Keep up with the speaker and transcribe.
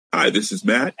Hi, this is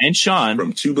Matt and Sean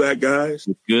from Two Black Guys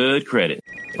with Good Credit.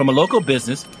 From a local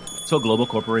business to a global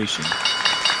corporation.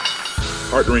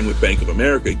 Partnering with Bank of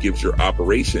America gives your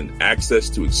operation access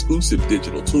to exclusive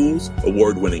digital tools,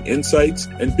 award-winning insights,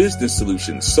 and business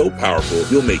solutions so powerful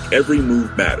you'll make every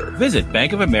move matter. Visit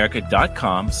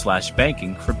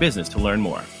bankofamerica.com/banking for business to learn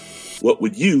more. What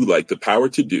would you like the power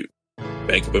to do?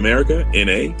 Bank of America,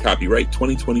 N.A., copyright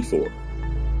 2024.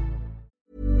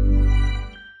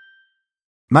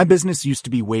 My business used to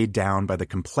be weighed down by the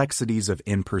complexities of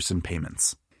in-person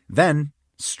payments. Then,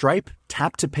 Stripe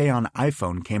Tap to Pay on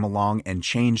iPhone came along and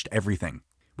changed everything.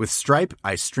 With Stripe,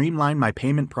 I streamlined my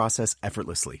payment process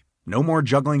effortlessly. No more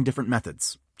juggling different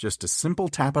methods. Just a simple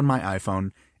tap on my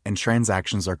iPhone and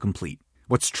transactions are complete.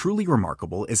 What's truly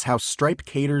remarkable is how Stripe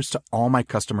caters to all my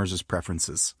customers'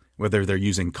 preferences. Whether they're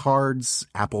using cards,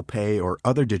 Apple Pay, or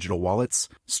other digital wallets,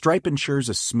 Stripe ensures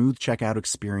a smooth checkout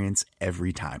experience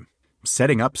every time.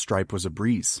 Setting up Stripe was a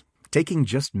breeze, taking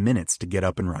just minutes to get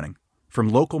up and running. From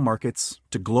local markets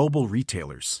to global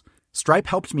retailers, Stripe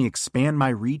helped me expand my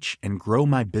reach and grow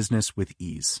my business with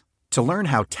ease. To learn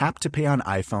how Tap to Pay on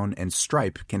iPhone and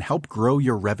Stripe can help grow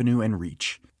your revenue and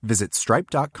reach, visit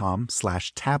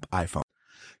stripe.com/tapiphone.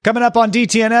 Coming up on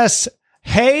DTNS,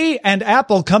 Hey and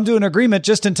Apple come to an agreement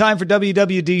just in time for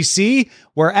WWDC,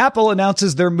 where Apple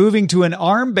announces they're moving to an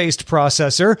ARM-based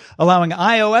processor, allowing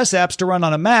iOS apps to run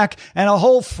on a Mac, and a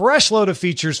whole fresh load of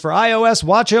features for iOS,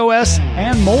 watchOS,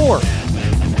 and more.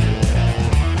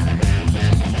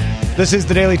 This is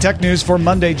the Daily Tech News for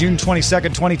Monday, June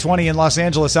 22nd, 2020 in Los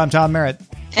Angeles. I'm Tom Merritt.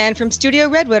 And from Studio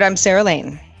Redwood, I'm Sarah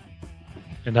Lane.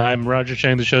 And I'm Roger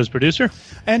Chang, the show's producer.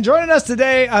 And joining us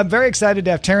today, I'm very excited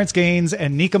to have Terrence Gaines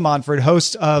and Nika Montford,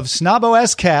 hosts of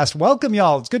SnobOS Cast. Welcome,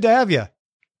 y'all. It's good to have you.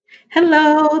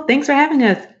 Hello. Thanks for having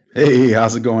us. Hey,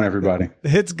 how's it going, everybody?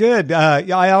 It's good.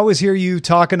 I always hear you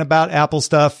talking about Apple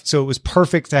stuff, so it was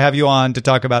perfect to have you on to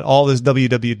talk about all this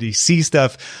WWDC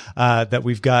stuff that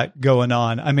we've got going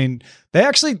on. I mean, they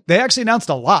actually announced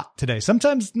a lot today.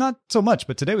 Sometimes not so much,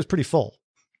 but today was pretty full.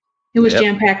 It was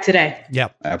jam-packed today.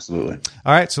 Yep. Absolutely.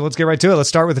 All right, so let's get right to it. Let's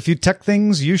start with a few tech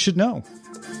things you should know.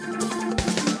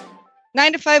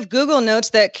 9to5 Google notes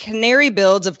that Canary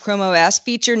builds of Chrome OS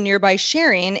feature nearby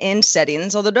sharing in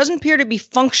settings, although it doesn't appear to be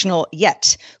functional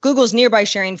yet. Google's nearby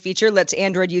sharing feature lets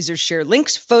Android users share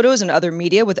links, photos, and other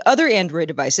media with other Android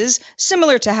devices,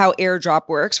 similar to how AirDrop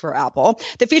works for Apple.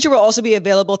 The feature will also be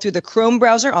available through the Chrome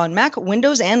browser on Mac,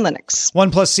 Windows, and Linux.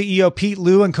 OnePlus CEO Pete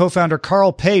Liu and co-founder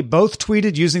Carl Pei both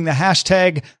tweeted using the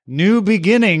hashtag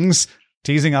 #NewBeginnings,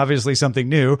 teasing obviously something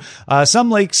new. Some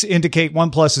leaks indicate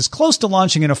OnePlus is close to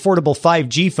launching an affordable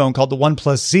 5G phone called the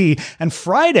OnePlus Z. And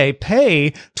Friday,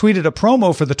 Pei tweeted a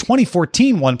promo for the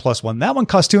 2014 OnePlus One. That one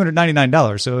cost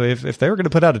 $299. So if they were going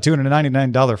to put out a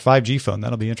 $299 5G phone,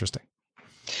 that'll be interesting.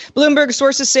 Bloomberg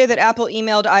sources say that Apple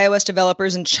emailed iOS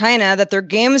developers in China that their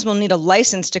games will need a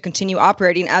license to continue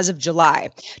operating as of July.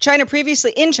 In China,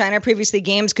 previously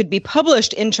games could be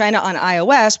published in China on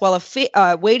iOS while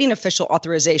awaiting official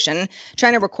authorization.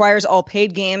 China requires all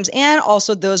paid games and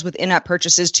also those with in-app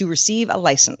purchases to receive a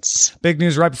license. Big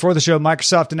news right before the show.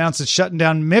 Microsoft announced it's shutting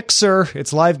down Mixer,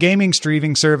 its live gaming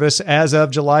streaming service, as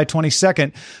of July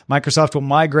 22nd. Microsoft will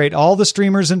migrate all the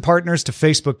streamers and partners to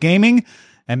Facebook Gaming.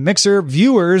 And Mixer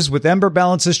viewers with Ember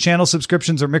Balances channel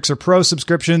subscriptions or Mixer Pro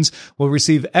subscriptions will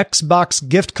receive Xbox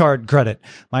gift card credit.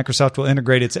 Microsoft will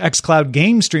integrate its xCloud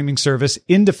game streaming service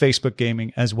into Facebook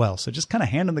Gaming as well. So just kind of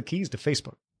handing the keys to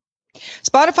Facebook.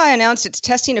 Spotify announced it's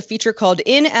testing a feature called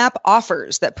In-App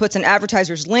Offers that puts an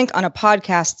advertiser's link on a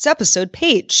podcast's episode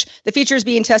page. The feature is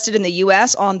being tested in the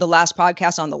U.S. on The Last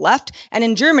Podcast on the Left and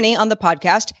in Germany on the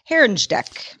podcast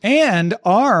Herrensteck. And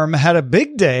ARM had a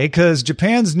big day because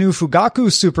Japan's new Fugaku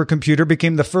supercomputer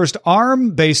became the first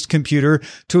ARM-based computer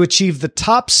to achieve the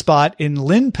top spot in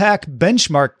LINPACK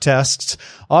benchmark tests,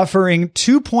 offering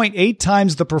 2.8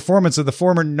 times the performance of the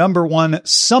former number one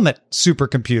Summit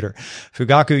supercomputer.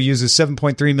 Fugaku uses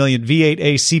 7.3 million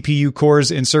V8A CPU cores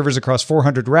in servers across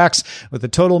 400 racks with a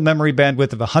total memory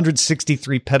bandwidth of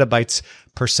 163 petabytes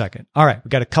per second. All right, we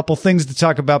got a couple things to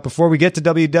talk about before we get to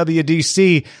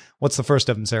WWDC. What's the first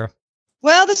of them, Sarah?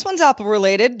 Well, this one's Apple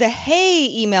related. The Hey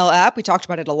email app, we talked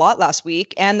about it a lot last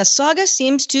week, and the saga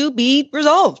seems to be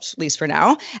resolved, at least for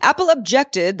now. Apple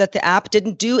objected that the app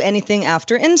didn't do anything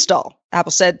after install.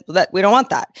 Apple said that we don't want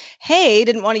that. Hey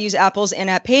didn't want to use Apple's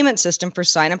in-app payment system for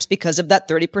signups because of that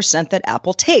 30% that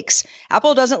Apple takes.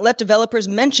 Apple doesn't let developers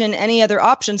mention any other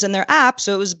options in their app,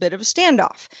 so it was a bit of a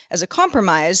standoff. As a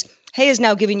compromise, Hey is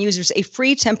now giving users a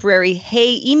free temporary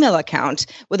Hey email account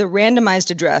with a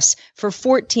randomized address for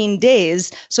 14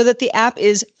 days so that the app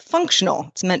is functional.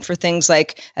 It's meant for things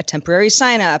like a temporary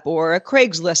sign up or a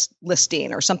Craigslist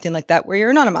listing or something like that where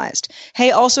you're anonymized. Hey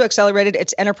also accelerated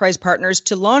its enterprise partners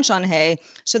to launch on Hey,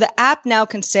 so the app now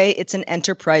can say it's an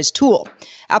enterprise tool.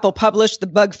 Apple published the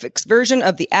bug fix version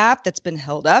of the app that's been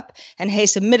held up, and Hey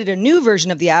submitted a new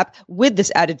version of the app with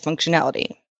this added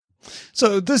functionality.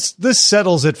 So this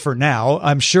settles it for now.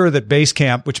 I'm sure that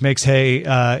Basecamp, which makes Hey,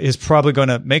 is probably going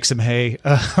to make some hay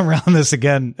around this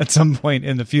again at some point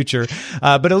in the future.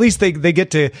 But at least they get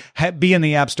to be in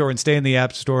the App Store and stay in the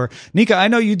App Store. Nika, I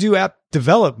know you do app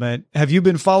development. Have you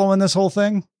been following this whole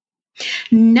thing?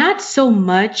 Not so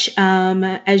much.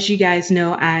 As you guys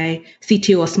know, I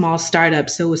CTO a small startup,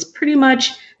 so it's pretty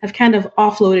much I've kind of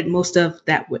offloaded most of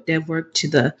that dev work to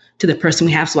the person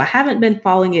we have. So I haven't been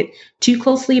following it too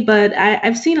closely, but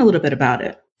I've seen a little bit about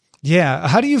it. Yeah.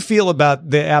 How do you feel about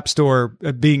the App Store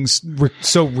being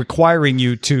so requiring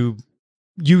you to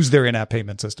use their in-app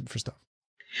payment system for stuff?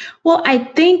 Well, I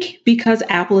think because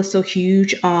Apple is so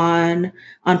huge on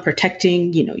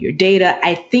protecting, your data,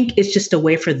 I think it's just a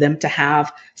way for them to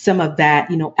have some of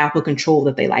that, Apple control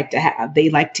that they like to have. They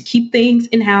like to keep things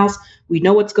in-house. We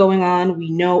know what's going on. We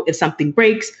know if something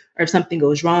breaks or if something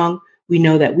goes wrong. We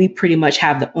know that we pretty much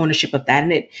have the ownership of that.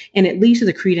 And it leads to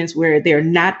the credence where they're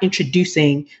not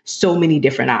introducing so many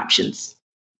different options.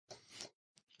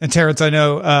 And Terrence, I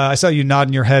know I saw you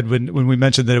nodding your head when we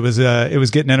mentioned that it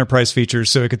was getting enterprise features,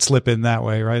 so it could slip in that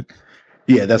way, right?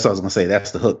 Yeah, that's what I was going to say.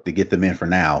 That's the hook to get them in for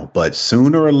now. But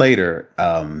sooner or later,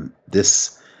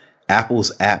 this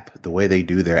Apple's app, the way they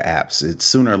do their apps, it's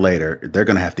sooner or later they're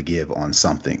going to have to give on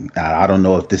something. I don't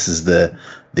know if this is the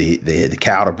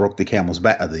cow that broke the camel's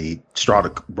back, the straw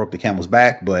that broke the camel's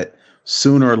back, but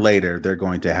sooner or later they're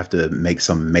going to have to make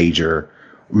some major.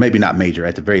 Maybe not major,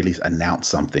 at the very least, announce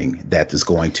something that is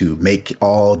going to make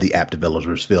all the app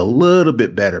developers feel a little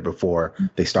bit better before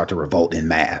they start to revolt in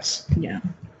mass. Yeah.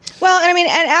 Well, and I mean,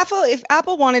 if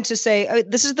Apple wanted to say, oh,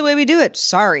 this is the way we do it,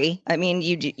 sorry. I mean,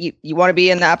 you want to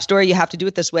be in the App Store, you have to do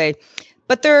it this way.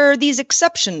 But there are these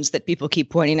exceptions that people keep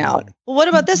pointing out. Well, what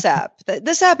about this app?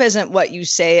 This app isn't what you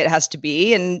say it has to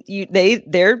be, and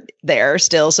they're there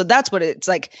still. So that's what it's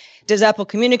like. Does Apple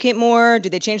communicate more? Do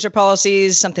they change their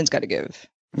policies? Something's got to give.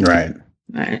 Right.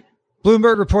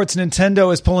 Bloomberg reports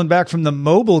Nintendo is pulling back from the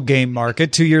mobile game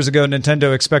market. 2 years ago,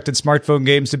 Nintendo expected smartphone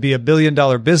games to be $1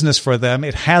 billion business for them.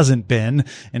 It hasn't been.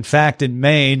 In fact, in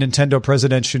May, Nintendo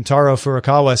President Shuntaro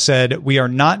Furukawa said, "We are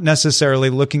not necessarily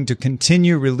looking to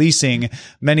continue releasing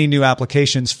many new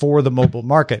applications for the mobile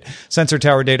market." Sensor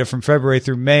Tower data from February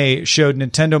through May showed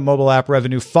Nintendo mobile app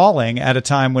revenue falling at a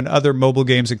time when other mobile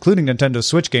games, including Nintendo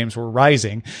Switch games, were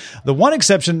rising. The one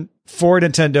exception for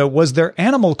Nintendo was their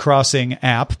Animal Crossing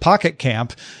app, Pocket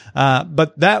Camp,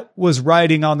 but that was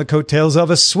riding on the coattails of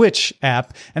a Switch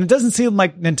app. And it doesn't seem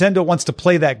like Nintendo wants to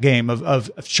play that game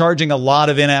of charging a lot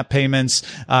of in-app payments,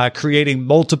 creating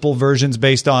multiple versions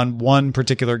based on one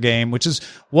particular game, which is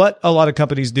what a lot of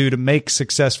companies do to make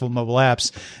successful mobile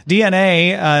apps.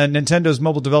 DeNA, Nintendo's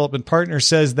mobile development partner,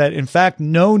 says that, in fact,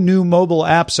 no new mobile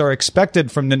apps are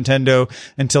expected from Nintendo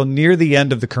until near the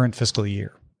end of the current fiscal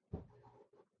year.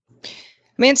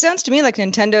 I mean, it sounds to me like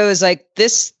Nintendo is like,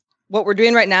 this, what we're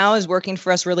doing right now is working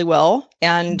for us really well,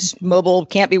 and mobile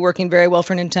can't be working very well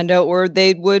for Nintendo, or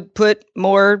they would put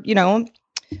more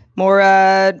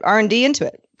R&D into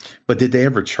it. But did they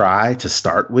ever try to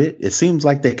start with? It seems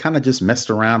like they kind of just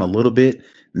messed around a little bit.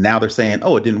 Now they're saying,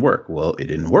 oh, it didn't work. Well, it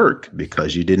didn't work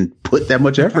because you didn't put that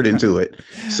much effort into it.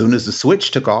 As soon as the Switch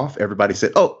took off, everybody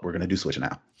said, oh, we're going to do Switch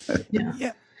now.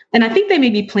 Yeah. And I think they may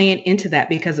be playing into that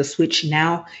because the Switch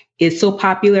now is so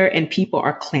popular and people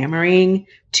are clamoring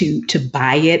to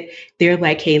buy it. They're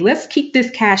like, hey, let's keep this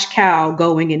cash cow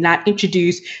going and not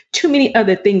introduce too many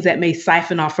other things that may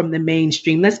siphon off from the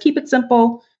mainstream. Let's keep it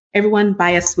simple. Everyone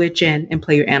buy a Switch and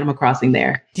play your Animal Crossing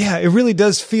there. Yeah, it really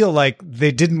does feel like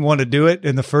they didn't want to do it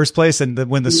in the first place. And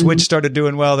when the Switch started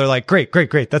doing well, they're like, great.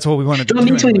 That's what we want to do. Don't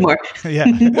need to anymore. Yeah.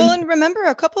 Well, and remember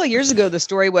a couple of years ago, the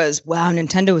story was, wow,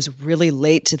 Nintendo was really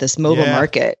late to this mobile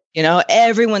market.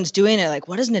 Everyone's doing it. Like,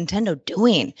 what is Nintendo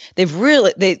doing? They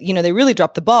really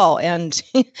dropped the ball, and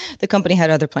the company had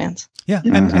other plans. Yeah.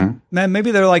 And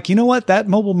maybe they're like, you know what? That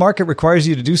mobile market requires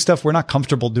you to do stuff we're not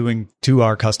comfortable doing to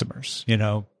our customers,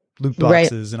 loot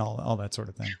boxes and all that sort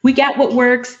of thing. We got what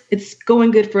works. It's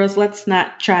going good for us. Let's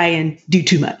not try and do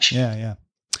too much. Yeah.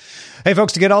 Hey,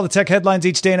 folks, to get all the tech headlines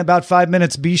each day in about 5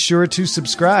 minutes, be sure to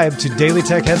subscribe to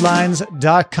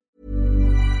dailytechheadlines.com.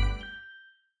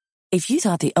 If you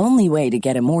thought the only way to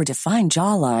get a more defined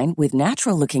jawline with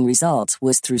natural-looking results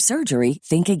was through surgery,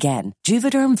 think again.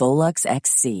 Juvederm Volux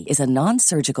XC is a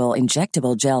non-surgical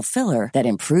injectable gel filler that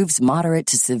improves moderate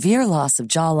to severe loss of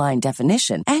jawline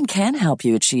definition and can help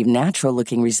you achieve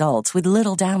natural-looking results with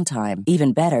little downtime.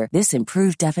 Even better, this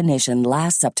improved definition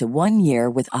lasts up to 1 year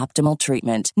with optimal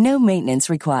treatment. No maintenance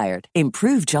required.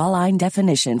 Improve jawline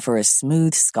definition for a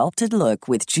smooth, sculpted look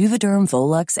with Juvederm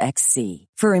Volux XC.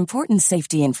 For important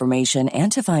safety information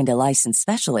and to find a licensed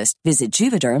specialist, visit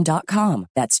Juvederm.com.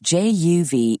 That's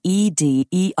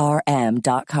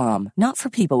JUVEDERM.com. Not for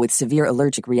people with severe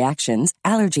allergic reactions,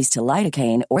 allergies to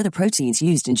lidocaine, or the proteins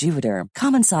used in Juvederm.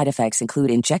 Common side effects include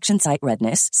injection site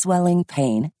redness, swelling,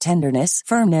 pain, tenderness,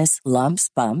 firmness, lumps,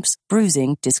 bumps,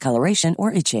 bruising, discoloration,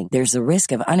 or itching. There's a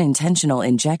risk of unintentional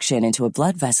injection into a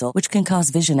blood vessel, which can cause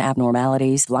vision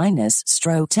abnormalities, blindness,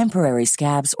 stroke, temporary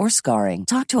scabs, or scarring.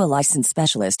 Talk to a licensed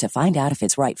specialist to find out if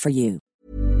it's right for you.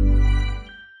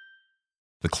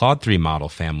 The Claude 3 model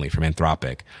family from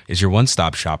Anthropic is your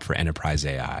one-stop shop for enterprise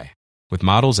AI. With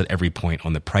models at every point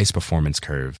on the price-performance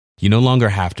curve, you no longer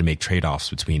have to make trade-offs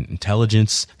between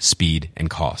intelligence, speed, and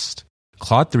cost.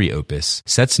 Claude 3 Opus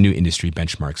sets new industry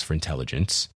benchmarks for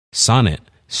intelligence. Sonnet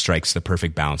strikes the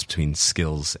perfect balance between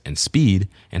skills and speed.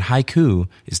 And Haiku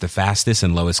is the fastest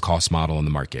and lowest cost model on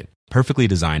the market, perfectly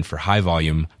designed for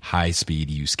high-volume, high-speed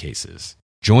use cases.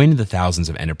 Join the thousands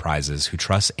of enterprises who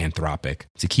trust Anthropic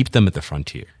to keep them at the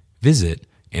frontier. Visit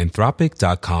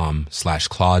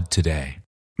anthropic.com/Claude today.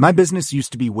 My business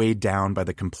used to be weighed down by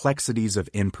the complexities of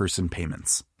in-person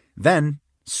payments. Then,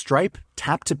 Stripe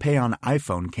Tap to Pay on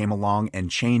iPhone came along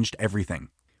and changed everything.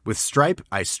 With Stripe,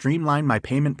 I streamlined my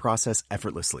payment process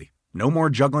effortlessly. No more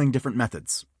juggling different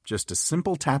methods. Just a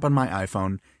simple tap on my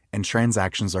iPhone and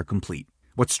transactions are complete.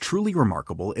 What's truly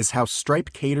remarkable is how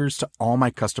Stripe caters to all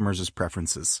my customers'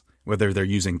 preferences. Whether they're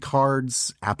using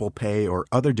cards, Apple Pay, or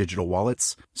other digital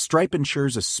wallets, Stripe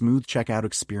ensures a smooth checkout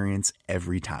experience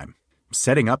every time.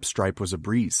 Setting up Stripe was a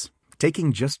breeze,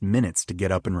 taking just minutes to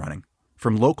get up and running.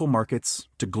 From local markets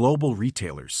to global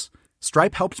retailers,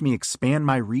 Stripe helped me expand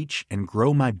my reach and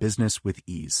grow my business with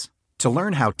ease. To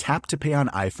learn how Tap to Pay on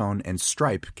iPhone and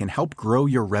Stripe can help grow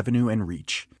your revenue and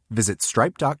reach, visit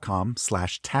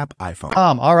stripe.com/tapiphone.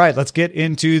 All right, let's get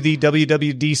into the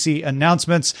WWDC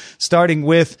announcements, starting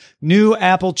with new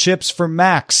Apple chips for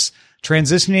Macs,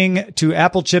 transitioning to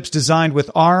Apple chips designed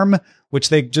with ARM, which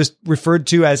they just referred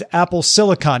to as Apple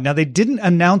Silicon. Now, they didn't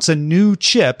announce a new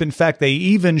chip. In fact, they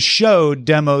even showed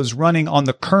demos running on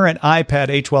the current iPad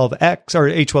A12X or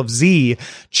A12Z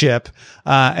chip.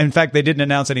 In fact, they didn't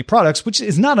announce any products, which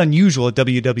is not unusual at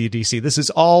WWDC. This is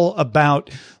all about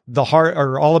the hard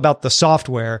or all about the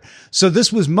software. So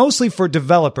this was mostly for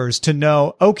developers to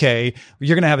know, okay,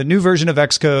 you're going to have a new version of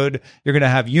Xcode. You're going to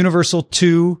have Universal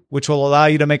 2, which will allow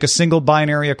you to make a single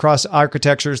binary across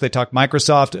architectures. They talked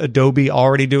Microsoft, Adobe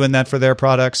already doing that for their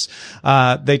products.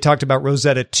 They talked about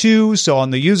Rosetta 2. So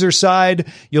on the user side,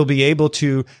 you'll be able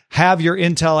to have your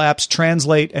Intel apps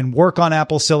translate and work on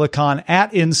Apple Silicon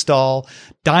at install,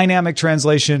 dynamic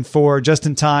translation for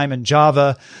just-in-time and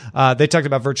Java. They talked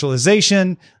about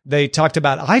virtualization. They talked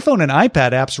about iPhone and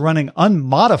iPad apps running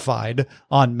unmodified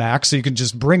on Mac, so you can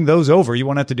just bring those over. You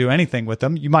won't have to do anything with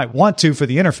them. You might want to for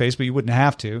the interface, but you wouldn't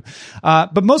have to.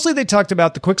 But mostly they talked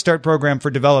about the Quick Start program for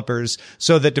developers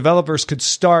so that developers could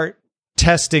start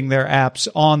testing their apps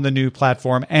on the new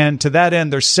platform. And to that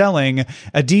end, they're selling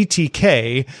a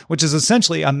DTK, which is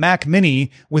essentially a Mac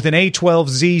Mini with an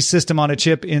A12Z system on a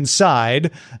chip inside.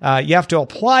 You have to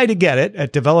apply to get it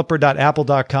at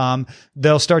developer.apple.com.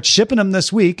 They'll start shipping them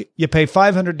this week. You pay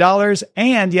 $500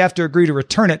 and you have to agree to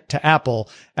return it to Apple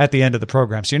at the end of the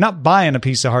program. So you're not buying a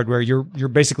piece of hardware. You're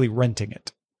basically renting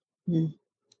it. Mm.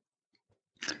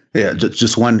 Yeah,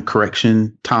 just one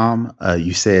correction, Tom.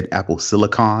 You said Apple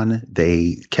Silicon.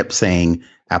 They kept saying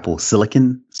Apple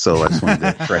Silicon, so I just wanted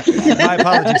to correct you. My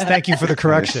apologies. Thank you for the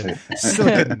correction.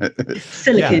 Silicon.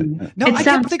 Yeah. No, I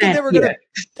kept thinking they were going to.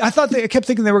 I kept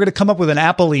thinking they were going to come up with an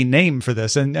Apple-y name for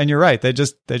this, and you're right. They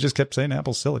just kept saying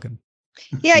Apple Silicon.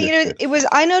 Yeah, it was.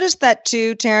 I noticed that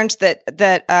too, Terrence. That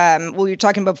well, you were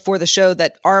talking about before the show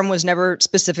that ARM was never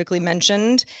specifically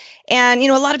mentioned, and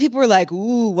a lot of people were like,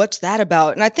 "Ooh, what's that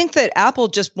about?" And I think that Apple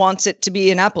just wants it to be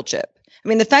an Apple chip. I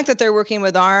mean, the fact that they're working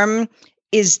with ARM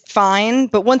is fine,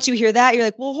 but once you hear that, you're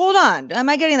like, "Well, hold on, am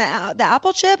I getting the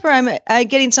Apple chip, or am I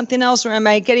getting something else, or am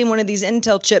I getting one of these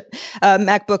Intel chip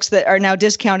MacBooks that are now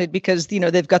discounted because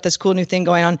they've got this cool new thing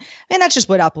going on?" And that's just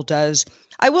what Apple does.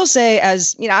 I will say,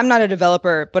 as I'm not a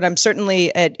developer, but I'm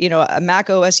certainly a Mac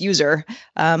OS user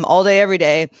all day, every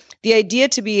day. The idea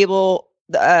to be able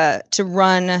to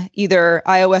run either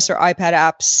iOS or iPad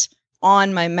apps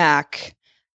on my Mac,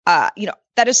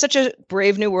 that is such a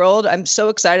brave new world. I'm so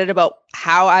excited about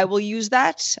how I will use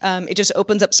that. It just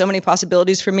opens up so many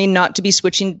possibilities for me not to be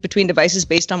switching between devices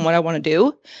based on what I want to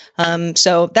do.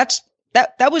 So that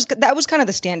was kind of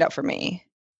the standout for me.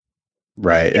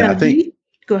 Right. And I think,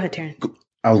 go ahead, Taryn.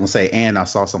 I was going to say, and I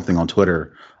saw something on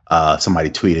Twitter. Somebody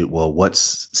tweeted, well,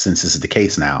 since this is the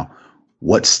case now,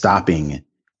 what's stopping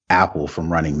Apple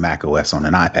from running Mac OS on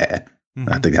an iPad? Mm-hmm.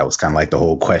 I think that was kind of like the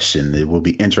whole question. It will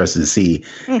be interesting to see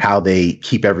how they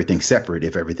keep everything separate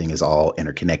if everything is all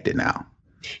interconnected now.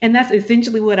 And that's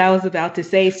essentially what I was about to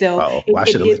say. So I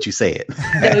should have let you say it.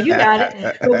 No, you got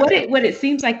it. But what it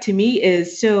seems like to me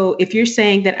is, so if you're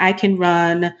saying that I can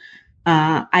run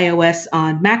iOS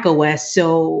on Mac OS,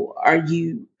 so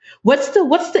what's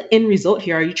the end result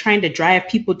here? Are you trying to drive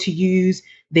people to use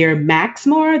their Macs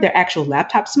more, their actual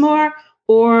laptops more,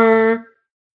 or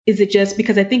is it just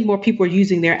because I think more people are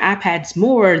using their iPads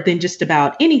more than just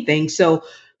about anything? So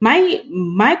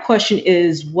my question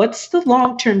is, what's the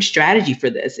long-term strategy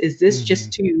for this? Is this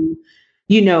just to,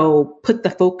 put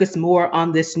the focus more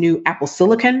on this new Apple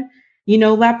Silicon,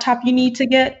 laptop you need to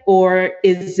get? Or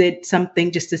is it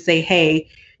something just to say, hey,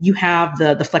 you have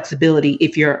the flexibility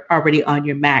if you're already on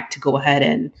your Mac to go ahead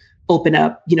and open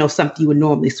up, something you would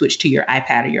normally switch to your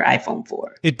iPad or your iPhone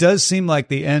for? It does seem like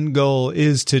the end goal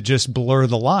is to just blur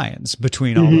the lines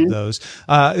between all of those.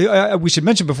 We should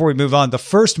mention before we move on, the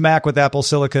first Mac with Apple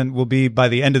Silicon will be by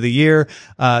the end of the year.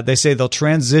 They say they'll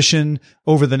transition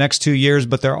over the next 2 years,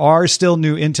 but there are still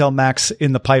new Intel Macs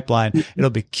in the pipeline. It'll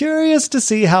be curious to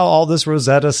see how all this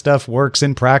Rosetta stuff works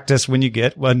in practice when you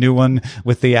get a new one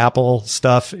with the Apple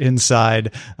stuff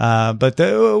inside. But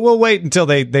we'll wait until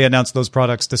they announce those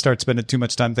products to start spending too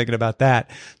much time thinking about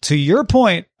that. To your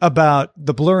point about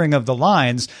the blurring of the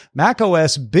lines,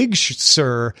 macOS Big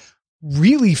Sur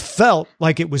really felt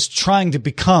like it was trying to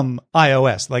become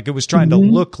iOS, like it was trying to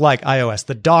look like iOS.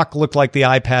 The dock looked like the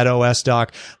iPad OS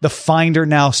dock. The Finder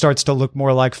now starts to look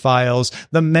more like Files.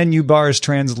 The menu bar is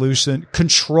translucent.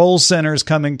 Control Center is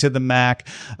coming to the Mac.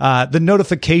 The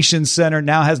Notification Center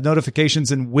now has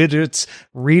notifications and widgets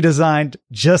redesigned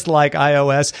just like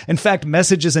iOS. In fact,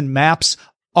 Messages and Maps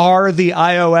are the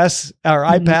iOS or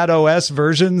iPad OS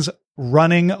versions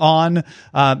running on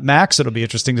Macs. It'll be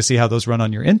interesting to see how those run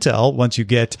on your Intel once you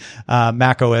get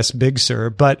Mac OS Big Sur.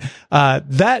 But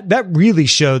that really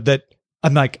showed that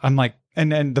I'm like,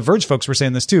 and the Verge folks were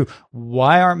saying this too.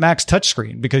 Why aren't Macs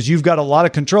touchscreen? Because you've got a lot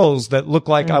of controls that look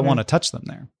like I want to touch them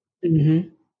there.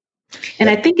 And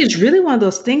I think it's really one of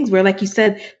those things where, like you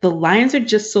said, the lines are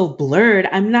just so blurred.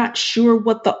 I'm not sure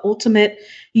what the ultimate,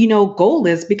 goal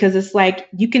is, because it's like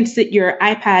you can sit your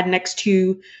iPad next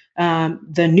to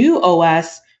the new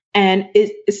OS and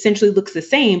it essentially looks the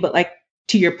same. But like,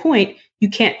 to your point, you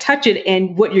can't touch it.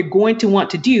 And what you're going to want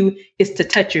to do is to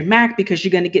touch your Mac, because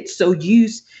you're going to get so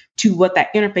used to what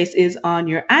that interface is on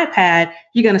your iPad.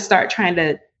 You're going to start trying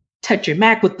to touch your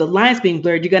Mac with the lines being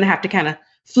blurred. You're going to have to kind of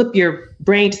flip your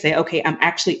brain to say, okay, I'm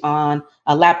actually on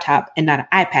a laptop and not an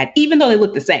iPad, even though they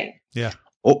look the same. Yeah.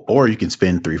 Or you can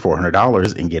spend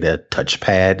 $300-400 and get a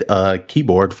touchpad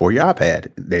keyboard for your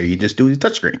iPad. There you just do the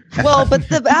touchscreen. Well, but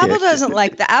the Apple doesn't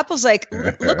like the Apple's like,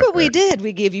 look what we did.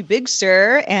 We gave you Big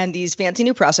Sur and these fancy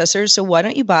new processors. So why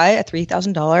don't you buy a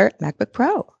 $3,000 MacBook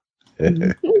Pro?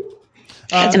 And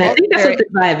I think that's what the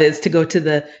drive is, to go to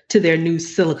their new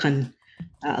silicon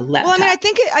laptop. Well, I mean,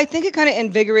 I think it kind of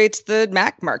invigorates the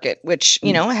Mac market, which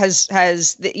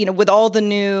has with all the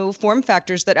new form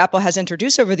factors that Apple has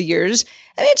introduced over the years.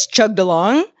 I mean, it's chugged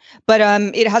along, but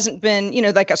it hasn't been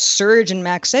like a surge in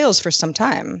Mac sales for some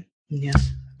time. Yeah.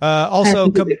 Also,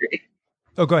 go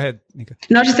ahead, Nika.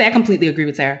 No, just say I completely agree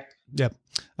with Sarah. Yep.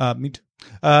 Me too.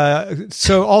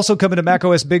 So also coming to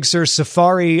macOS Big Sur,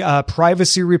 Safari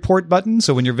privacy report button.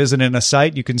 So when you're visiting a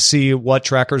site, you can see what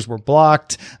trackers were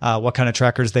blocked, what kind of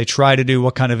trackers they try to do,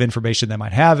 what kind of information they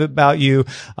might have about you.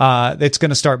 It's going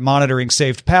to start monitoring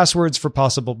saved passwords for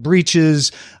possible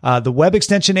breaches. The web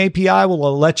extension API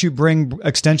will let you bring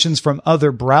extensions from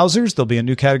other browsers. There'll be a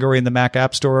new category in the Mac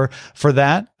App Store for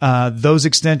that. Those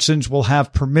extensions will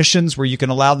have permissions where you can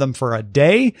allow them for a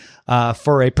day,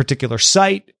 for a particular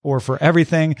site, or for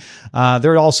everything.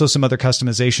 There are also some other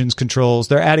customizations controls.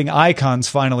 They're adding icons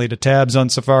finally to tabs on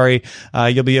Safari.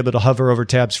 You'll be able to hover over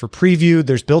tabs for preview.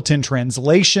 There's built-in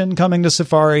translation coming to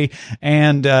Safari,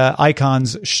 and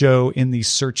icons show in the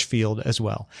search field as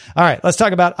well. All right, let's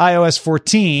talk about iOS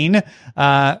 14.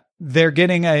 They're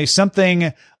getting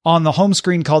something on the home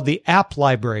screen called the app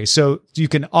library. So you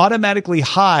can automatically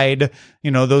hide,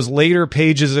 those later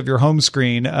pages of your home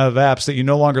screen of apps that you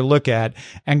no longer look at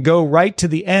and go right to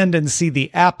the end and see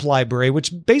the app library,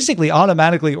 which basically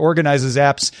automatically organizes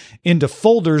apps into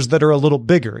folders that are a little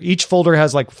bigger. Each folder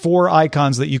has like 4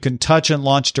 icons that you can touch and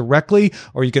launch directly,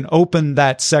 or you can open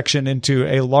that section into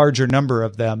a larger number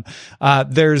of them.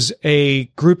 There's a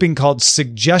grouping called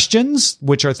suggestions,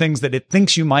 which are things that it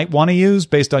thinks you might want to use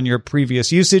based on your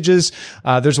previous usages.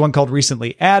 There's one called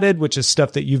recently added, which is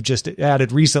stuff that you've just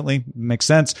added recently. Makes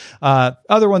sense.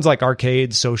 Other ones like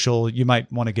arcade, social, you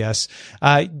might want to guess.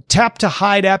 Tap to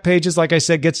hide app pages, like I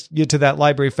said, gets you to that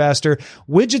library faster.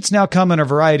 Widgets now come in a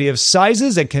variety of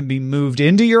sizes and can be moved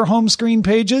into your home screen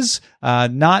pages,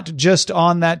 not just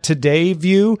on that today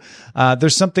view.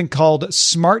 There's something called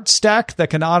Smart Stack that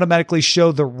can automatically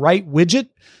show the right widget.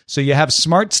 So you have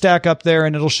Smart Stack up there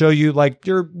and it'll show you like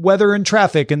your weather and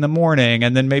traffic in the morning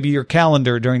and then maybe your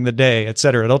calendar during the day, et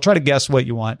cetera. It'll try to guess what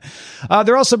you want.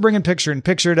 They're also bringing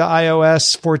picture-in-picture to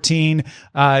iOS 14,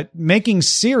 making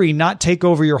Siri not take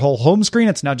over your whole home screen.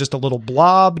 It's now just a little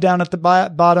blob down at the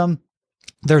bottom.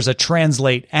 There's a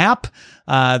translate app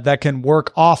that can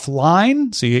work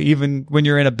offline. So even when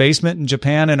you're in a basement in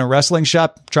Japan in a wrestling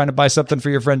shop trying to buy something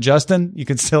for your friend Justin, you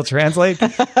can still translate.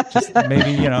 Just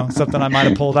maybe, something I might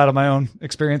have pulled out of my own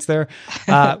experience there.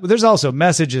 There's also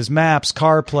messages, maps,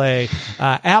 CarPlay,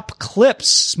 app clips,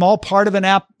 small part of an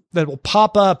app that will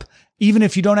pop up even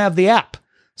if you don't have the app.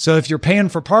 So if you're paying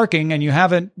for parking and you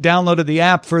haven't downloaded the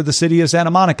app for the city of Santa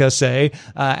Monica, say,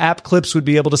 App Clips would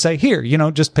be able to say, here,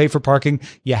 just pay for parking.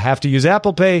 You have to use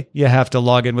Apple Pay. You have to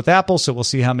log in with Apple. So we'll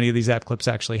see how many of these App Clips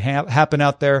actually happen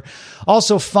out there.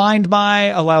 Also, Find My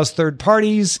allows third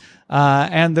parties.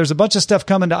 And there's a bunch of stuff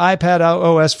coming to iPad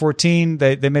OS 14.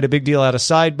 They made a big deal out of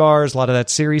sidebars, a lot of that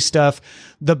Siri stuff.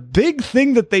 The big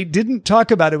thing that they didn't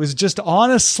talk about, it was just on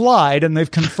a slide, and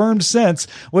they've confirmed since,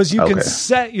 was you can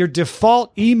set your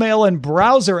default email and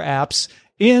browser apps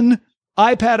in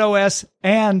iPad OS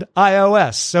and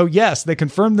iOS. So yes, they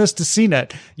confirmed this to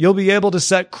CNET. You'll be able to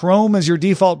set Chrome as your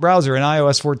default browser in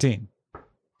iOS 14.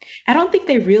 I don't think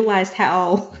they realized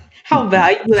how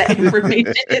valuable that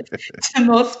information is to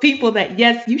most people that,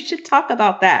 yes, you should talk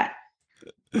about that.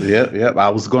 Yep. I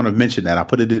was going to mention that. I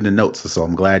put it in the notes, so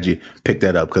I'm glad you picked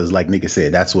that up because, like Nika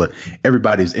said, that's what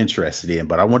everybody's interested in.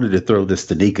 But I wanted to throw this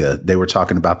to Nika. They were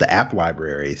talking about the app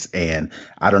libraries, and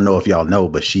I don't know if y'all know,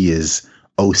 but she is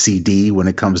OCD when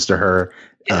it comes to her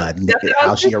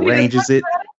how she arranges it.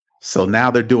 So now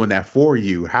they're doing that for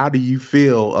you. How do you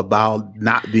feel about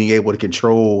not being able to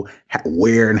control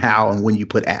where and how and when you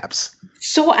put apps?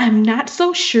 So I'm not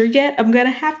so sure yet. I'm going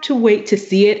to have to wait to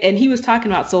see it. And he was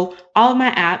talking about, so all of my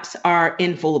apps are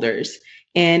in folders,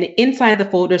 and inside the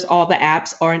folders, all the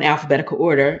apps are in alphabetical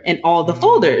order, and all the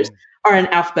folders are in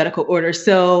alphabetical order.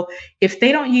 So if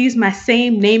they don't use my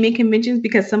same naming conventions,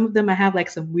 because some of them I have like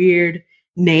some weird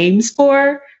names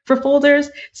for folders.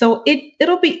 So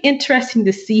it'll be interesting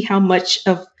to see how much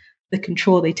of the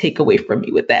control they take away from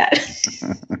me with that.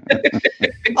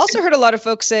 Also heard a lot of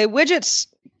folks say widgets,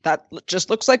 that just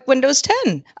looks like Windows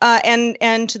 10.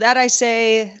 And to that I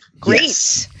say, great.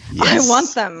 Yes. I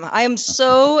want them. I am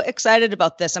so excited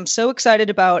about this. I'm so excited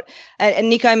about, and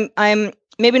Nika, I'm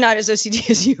maybe not as OCD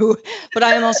as you, but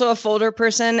I am also a folder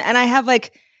person, and I have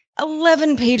like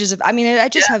 11 pages of, I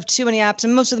just have too many apps,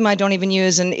 and most of them I don't even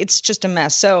use, and it's just a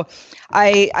mess. So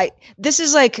this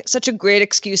is like such a great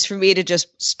excuse for me to just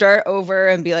start over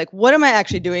and be like, what am I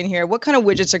actually doing here? What kind of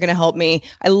widgets are going to help me?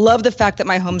 I love the fact that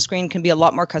my home screen can be a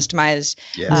lot more customized.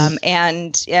 Yes.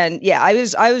 And yeah, I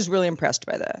was really impressed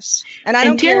by this. And I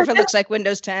don't care if it looks like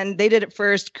Windows 10. They did it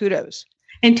first. Kudos.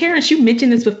 And Terrence, you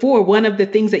mentioned this before. One of the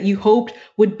things that you hoped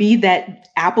would be that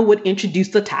Apple would introduce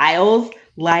the tiles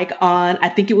like on, I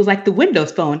think it was like the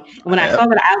Windows Phone. And when I saw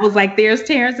that, I was like, there's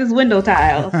Terrence's window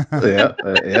tiles.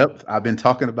 Yep. I've been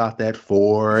talking about that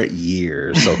for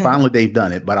years. So finally they've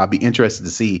done it, but I'll be interested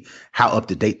to see how up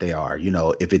to date they are.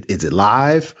 If is it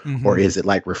live or is it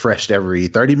like refreshed every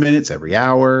 30 minutes, every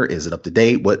hour? Is it up to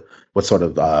date? What sort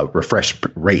of refresh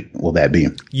rate will that be?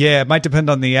 Yeah, it might depend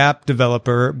on the app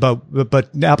developer, but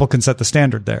Apple can set the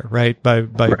standard there, right? By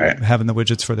having the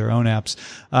widgets for their own apps.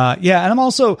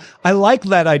 And I like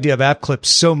that idea of app clips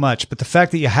so much, but the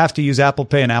fact that you have to use Apple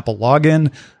Pay and Apple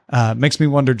Login makes me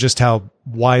wonder just how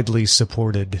widely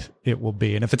supported it will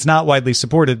be. And if it's not widely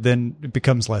supported, then it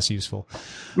becomes less useful.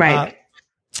 Right.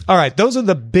 All right. Those are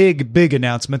the big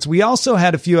announcements. We also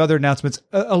had a few other announcements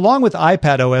along with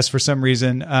iPad OS. For some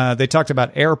reason, they talked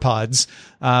about AirPods,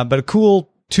 but a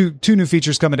cool two new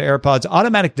features coming to AirPods: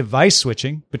 automatic device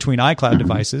switching between iCloud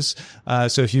devices.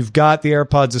 So if you've got the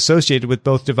AirPods associated with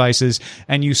both devices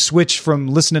and you switch from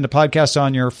listening to podcasts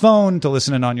on your phone to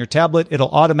listening on your tablet, it'll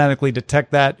automatically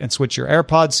detect that and switch your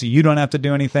AirPods so you don't have to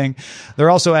do anything. They're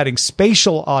also adding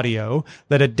spatial audio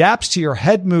that adapts to your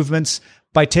head movements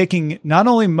by taking not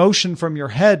only motion from your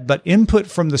head, but input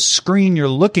from the screen you're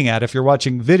looking at if you're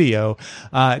watching video,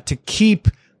 to keep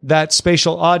that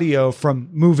spatial audio from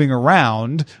moving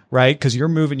around, right? Because you're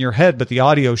moving your head, but the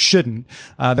audio shouldn't.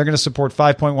 They're going to support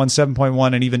 5.1,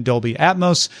 7.1, and even Dolby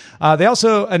Atmos. They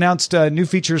also announced new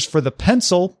features for the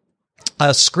Pencil.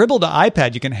 Scribble to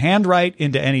iPad. You can handwrite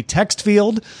into any text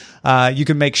field. You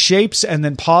can make shapes and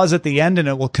then pause at the end and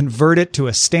it will convert it to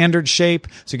a standard shape.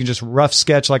 So you can just rough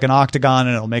sketch like an octagon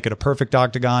and it'll make it a perfect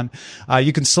octagon.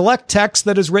 You can select text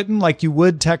that is written like you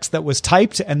would text that was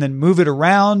typed and then move it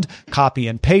around, copy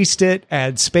and paste it,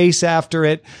 add space after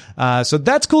it. So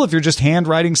that's cool if you're just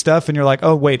handwriting stuff and you're like,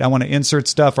 oh, wait, I want to insert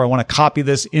stuff or I want to copy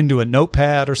this into a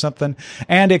notepad or something.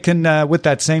 And it can, with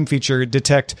that same feature,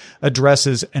 detect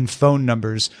addresses and phone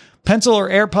numbers. Pencil or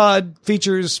AirPod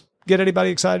features get anybody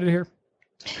excited here?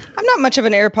 I'm not much of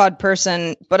an AirPod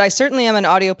person, but I certainly am an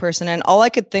audio person. And all I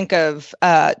could think of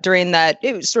during that,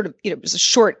 it was sort of, it was a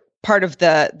short part of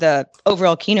the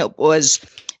overall keynote was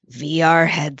VR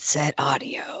headset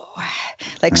audio.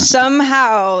 Like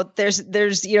somehow there's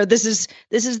this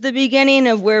is the beginning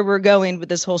of where we're going with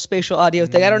this whole spatial audio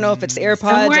thing. I don't know if it's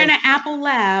AirPods. Somewhere in an Apple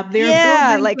lab,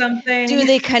 they're building something. Do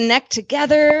they connect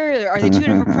together? Are they two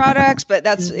different products? But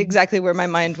that's exactly where my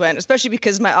mind went, especially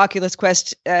because my Oculus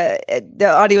Quest,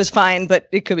 the audio is fine, but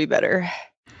it could be better.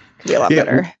 Could be a lot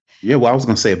better. Yeah, what I was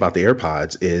going to say about the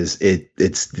AirPods is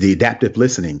it's the adaptive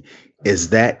listening.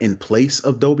 Is that in place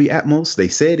of Dolby Atmos? They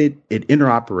said it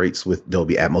interoperates with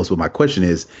Dolby Atmos, but my question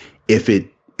is, if it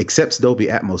accepts Dolby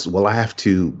Atmos, will I have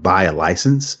to buy a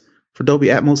license for Dolby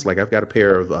Atmos? Like I've got a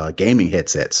pair of gaming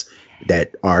headsets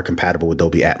that are compatible with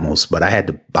Dolby Atmos, but I had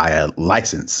to buy a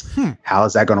license. How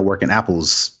is that going to work in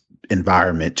Apple's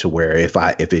environment to where if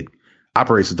it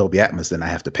operates with Dolby Atmos, then I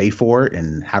have to pay for it?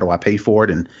 And how do I pay for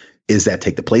it? And is that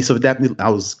take the place of that?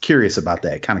 I was curious about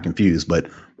that, kind of confused, but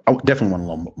I definitely want to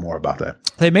learn more about that.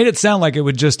 They made it sound like it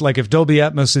would just like if Dolby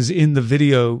Atmos is in the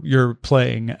video you're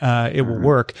playing, it will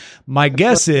work. My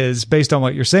guess is, based on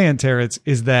what you're saying, Terrence,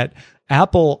 is that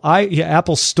Apple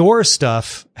Store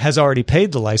stuff has already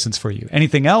paid the license for you.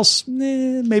 Anything else?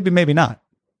 Maybe not.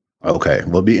 Okay. Well,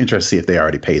 it'll be interesting to see if they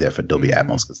already pay that for Dolby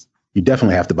Atmos, because you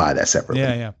definitely have to buy that separately.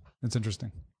 Yeah. That's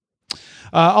interesting.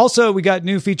 Also, we got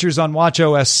new features on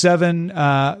watchOS 7,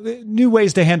 new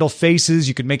ways to handle faces.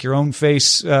 You can make your own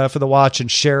face for the watch and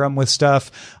share them with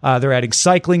stuff. They're adding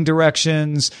cycling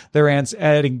directions. They're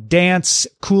adding dance,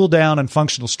 cool down, and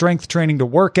functional strength training to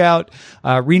workout,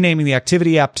 renaming the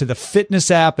activity app to the fitness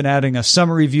app and adding a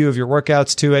summary view of your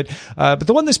workouts to it. But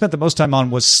the one they spent the most time on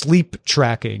was sleep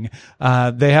tracking.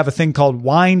 They have a thing called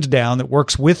Wind Down that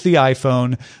works with the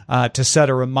iPhone to set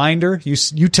a reminder.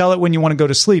 You tell it when you want to go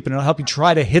to sleep, and it'll help you try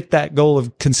to hit that goal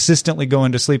of consistently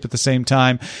going to sleep at the same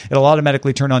time. It'll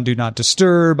automatically turn on Do Not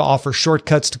Disturb, offer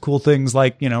shortcuts to cool things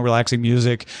like, relaxing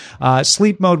music.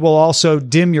 Sleep mode will also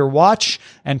dim your watch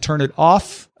and turn it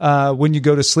off when you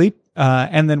go to sleep.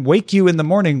 And then wake you in the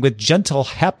morning with gentle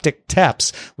haptic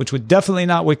taps, which would definitely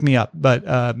not wake me up,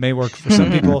 but may work for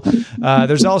some people.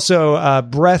 There's also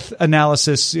breath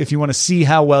analysis if you want to see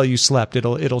how well you slept.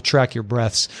 It'll track your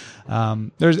breaths.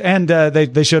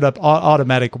 They showed up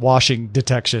automatic washing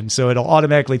detection, so it'll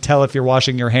automatically tell if you're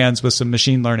washing your hands with some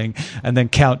machine learning, and then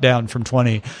count down from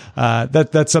 20.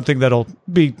 That's something that'll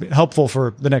be helpful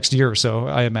for the next year or so,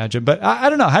 I imagine. But I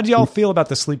don't know. How do y'all feel about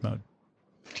the sleep mode?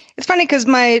 It's funny because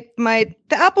the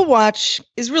Apple Watch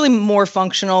is really more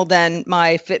functional than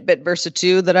my Fitbit Versa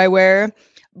 2 that I wear.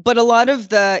 But a lot of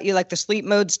the sleep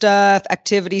mode stuff,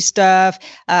 activity stuff,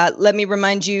 let me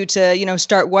remind you to,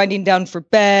 start winding down for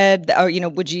bed, or,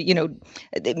 would you,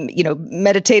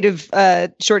 meditative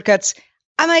shortcuts.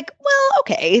 I'm like, well,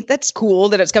 okay, that's cool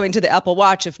that it's coming to the Apple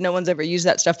Watch if no one's ever used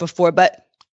that stuff before. But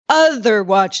other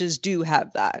watches do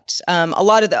have that. A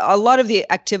lot of the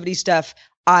activity stuff,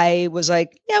 I was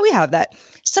like, yeah, we have that.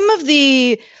 Some of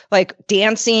the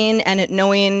dancing and it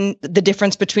knowing the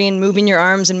difference between moving your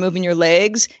arms and moving your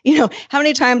legs. How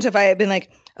many times have I been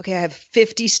like, okay, I have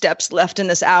 50 steps left in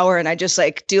this hour, and I just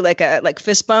do a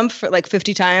fist bump for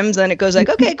 50 times, and it goes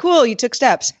okay, cool, you took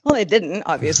steps. Well, it didn't,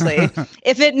 obviously.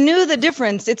 If it knew the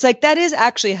difference, it's that is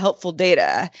actually helpful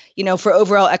data, for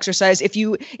overall exercise. If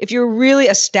you're really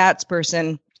a stats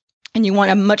person, and you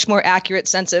want a much more accurate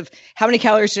sense of how many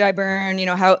calories did I burn,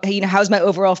 how's my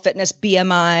overall fitness,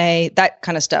 BMI, that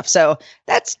kind of stuff. So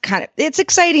that's it's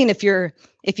exciting if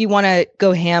you want to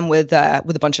go ham with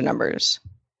a bunch of numbers.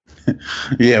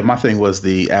 Yeah, my thing was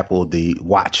the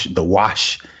wash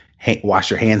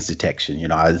your hands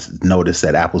detection. I noticed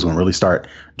that Apple's going to really start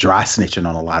dry snitching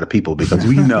on a lot of people because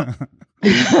we know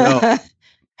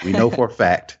for a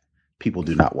fact people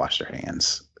do not wash their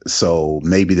hands. So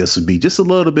maybe this would be just a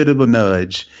little bit of a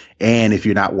nudge. And if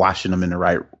you're not washing them in the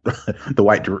right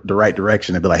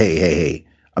direction, they'd be like, hey,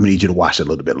 I'm gonna need you to wash it a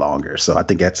little bit longer. So I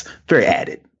think that's very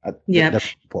added. Yeah, look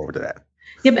forward to that.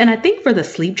 Yep. And I think for the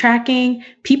sleep tracking,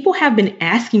 people have been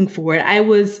asking for it. I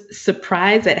was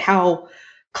surprised at how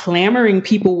clamoring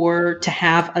people were to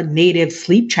have a native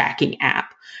sleep tracking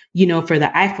app, for the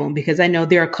iPhone, because I know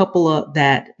there are a couple of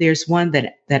there's one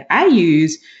that I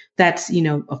use that's,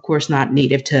 of course, not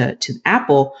native to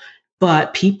Apple,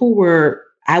 but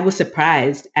I was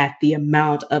surprised at the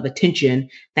amount of attention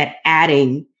that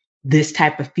adding this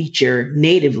type of feature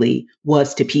natively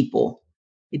was to people.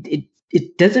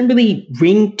 It doesn't really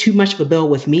ring too much of a bell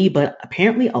with me, but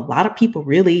apparently a lot of people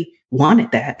really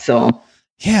wanted that. So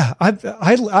yeah,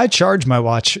 I charge my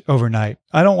watch overnight.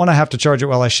 I don't want to have to charge it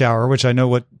while I shower, which I know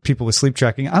what people with sleep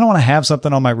tracking. I don't want to have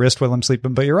something on my wrist while I'm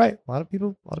sleeping, but you're right. A lot of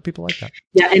people like that.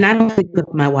 Yeah, and I don't sleep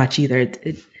with my watch either.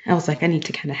 I was like, I need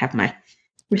to kind of have my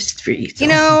wrist free.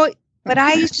 So. But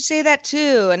I used to say that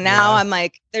too. And now I'm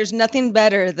like, there's nothing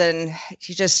better than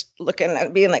you just looking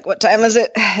at being like, what time is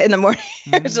it in the morning?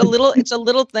 It's a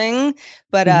little thing,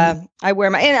 but I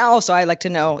wear and also I like to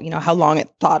know, how long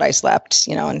it thought I slept,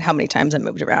 and how many times I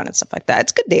moved around and stuff like that.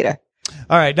 It's good data.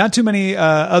 All right. Not too many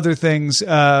other things.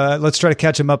 Let's try to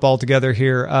catch them up all together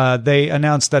here. They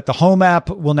announced that the Home app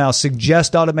will now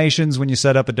suggest automations when you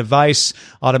set up a device,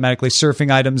 automatically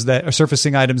surfacing items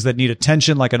that need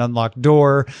attention, like an unlocked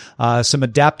door, some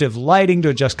adaptive lighting to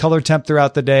adjust color temp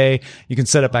throughout the day. You can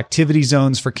set up activity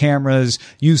zones for cameras,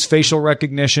 use facial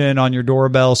recognition on your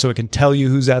doorbell so it can tell you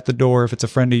who's at the door if it's a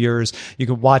friend of yours. You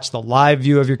can watch the live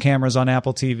view of your cameras on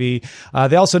Apple TV.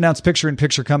 They also announced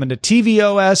picture-in-picture coming to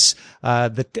tvOS.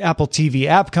 The Apple TV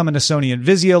app coming to Sony and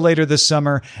Vizio later this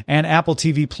summer, and Apple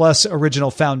TV Plus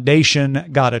Original Foundation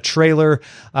got a trailer.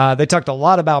 They talked a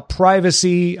lot about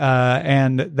privacy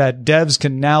and that devs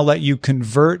can now let you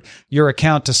convert your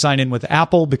account to sign in with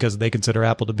Apple because they consider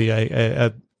Apple to be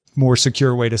a more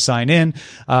secure way to sign in.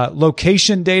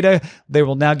 Location data, they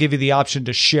will now give you the option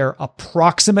to share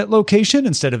approximate location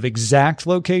instead of exact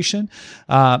location.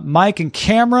 Mic and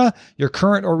camera, your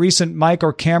current or recent mic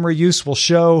or camera use will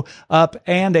show up,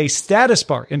 and a status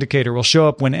bar indicator will show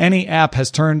up when any app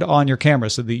has turned on your camera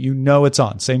so that you know it's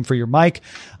on. Same for your mic.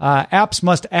 Apps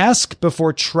must ask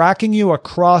before tracking you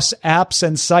across apps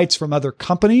and sites from other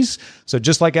companies. So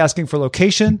just like asking for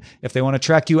location, if they want to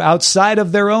track you outside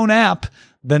of their own app,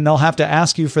 then they'll have to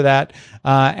ask you for that.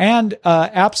 And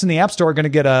apps in the App Store are going to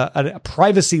get a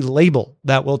privacy label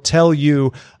that will tell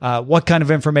you what kind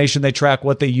of information they track,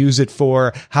 what they use it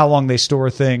for, how long they store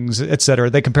things,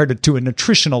 etc. They compared it to a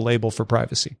nutritional label for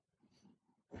privacy.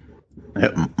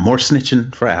 More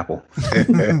snitching for Apple.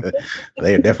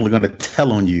 They are definitely going to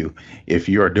tell on you if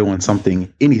you are doing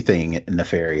anything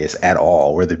nefarious at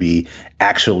all, whether it be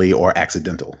actually or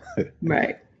accidental.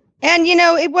 Right. And,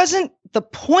 it wasn't the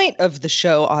point of the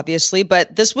show, obviously,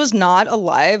 but this was not a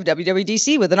live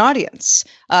WWDC with an audience.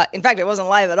 In fact, it wasn't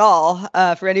live at all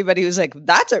for anybody who's like,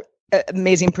 that's an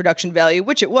amazing production value,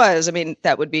 which it was. I mean,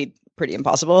 that would be pretty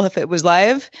impossible if it was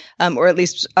live, or at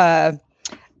least a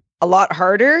lot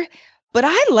harder. But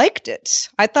I liked it.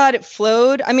 I thought it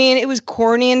flowed. I mean, it was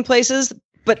corny in places,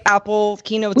 but Apple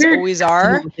keynotes always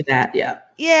are. That, yeah.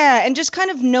 Yeah, and just kind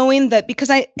of knowing that because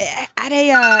in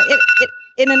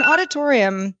an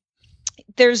auditorium,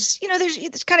 there's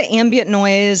kind of ambient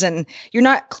noise, and you're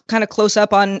not kind of close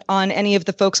up on any of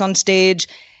the folks on stage.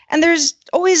 And there's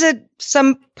always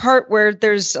some part where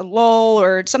there's a lull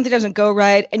or something doesn't go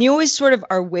right. And you always sort of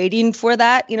are waiting for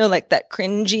that, like that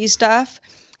cringy stuff.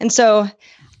 And so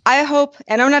I hope,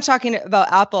 and I'm not talking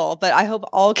about Apple, but I hope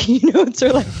all keynotes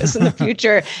are like this in the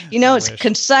future. It's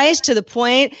concise, to the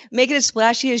point, make it as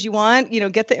splashy as you want,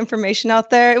 get the information out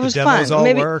there. It was fun. All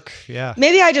work. Yeah.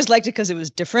 Maybe I just liked it because it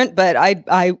was different, but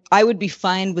I would be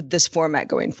fine with this format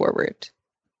going forward.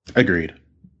 Agreed.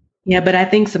 Yeah, but I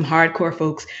think some hardcore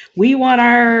folks, we want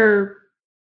our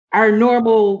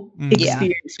normal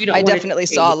experience. Yeah. I definitely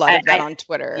saw a lot of that on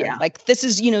Twitter. Yeah. Like, this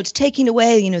is, it's taking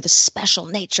away, the special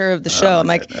nature of the show. I'm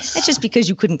like, goodness. It's just because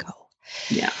you couldn't go.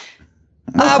 Yeah.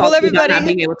 Well, everybody, not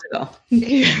being able to go.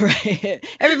 Right.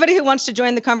 Everybody who wants to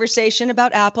join the conversation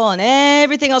about Apple and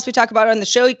everything else we talk about on the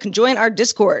show, you can join our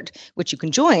Discord, which you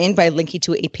can join by linking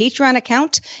to a Patreon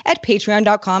account at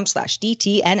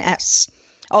patreon.com/DTNS.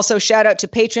 Also, shout out to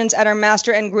patrons at our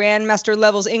master and grandmaster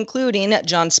levels, including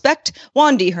John Specht,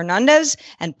 Juan D. Hernandez,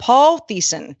 and Paul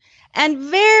Thiessen. And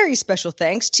very special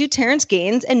thanks to Terrence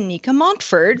Gaines and Nika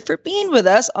Montford for being with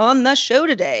us on the show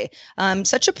today.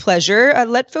 Such a pleasure.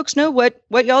 Let folks know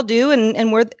what y'all do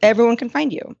and where everyone can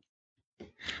find you.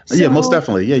 Yeah, most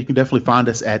definitely. Yeah, you can definitely find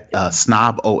us at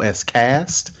Snob OS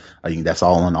Cast. That's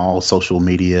all on all social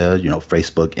media,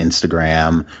 Facebook,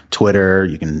 Instagram, Twitter.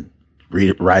 You can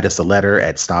write us a letter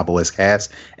at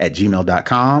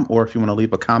snoboscast@gmail.com. Or if you want to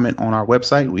leave a comment on our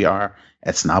website, we are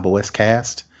at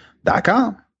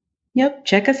snoboscast.com. Yep,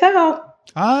 check us out.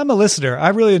 I'm a listener. I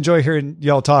really enjoy hearing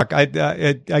y'all talk. I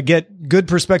get good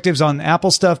perspectives on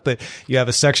Apple stuff, but you have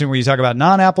a section where you talk about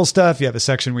non-Apple stuff. You have a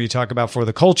section where you talk about for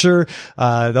the culture.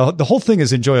 The whole thing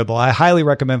is enjoyable. I highly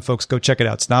recommend folks go check it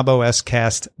out.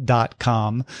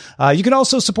 snoboscast.com. You can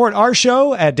also support our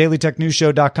show at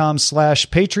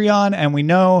dailytechnewsshow.com/Patreon. And we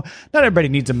know not everybody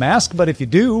needs a mask, but if you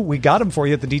do, we got them for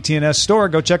you at the DTNS store.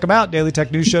 Go check them out.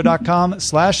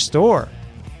 dailytechnewsshow.com/store.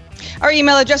 Our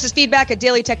email address is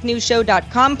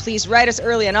feedback@dailytechnewsshow.com. Please write us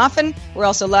early and often. We're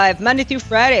also live Monday through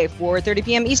Friday, 4:30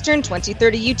 p.m. Eastern,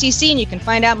 20:30 UTC, and you can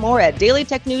find out more at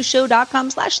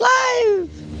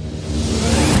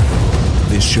dailytechnewsshow.com/live.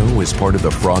 This show is part of the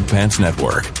Frog Pants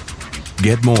Network.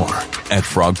 Get more at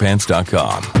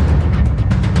frogpants.com.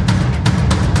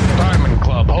 Diamond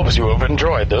Club hopes you have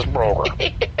enjoyed this program.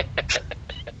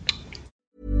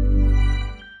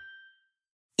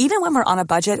 Even when we're on a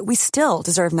budget, we still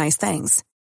deserve nice things.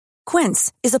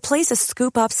 Quince is a place to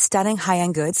scoop up stunning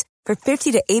high-end goods for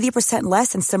 50 to 80%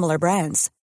 less than similar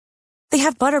brands. They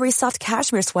have buttery soft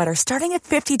cashmere sweaters starting at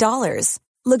 $50,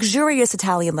 luxurious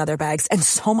Italian leather bags, and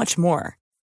so much more.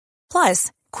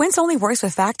 Plus, Quince only works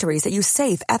with factories that use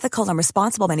safe, ethical, and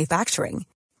responsible manufacturing.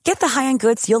 Get the high-end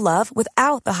goods you'll love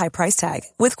without the high price tag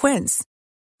with Quince.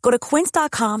 Go to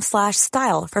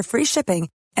quince.com/style for free shipping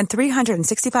and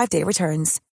 365-day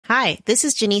returns. Hi, this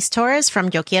is Janice Torres from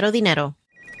Yo Quiero Dinero.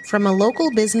 From a local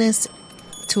business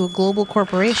to a global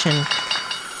corporation,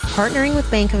 partnering with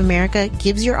Bank of America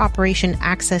gives your operation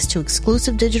access to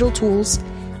exclusive digital tools,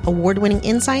 award-winning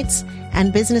insights,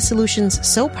 and business solutions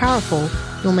so powerful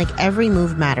you'll make every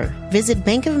move matter. Visit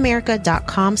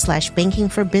bankofamerica.com/banking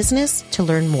for business to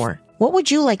learn more. What would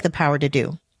you like the power to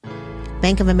do?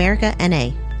 Bank of America,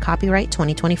 N.A. Copyright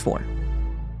 2024.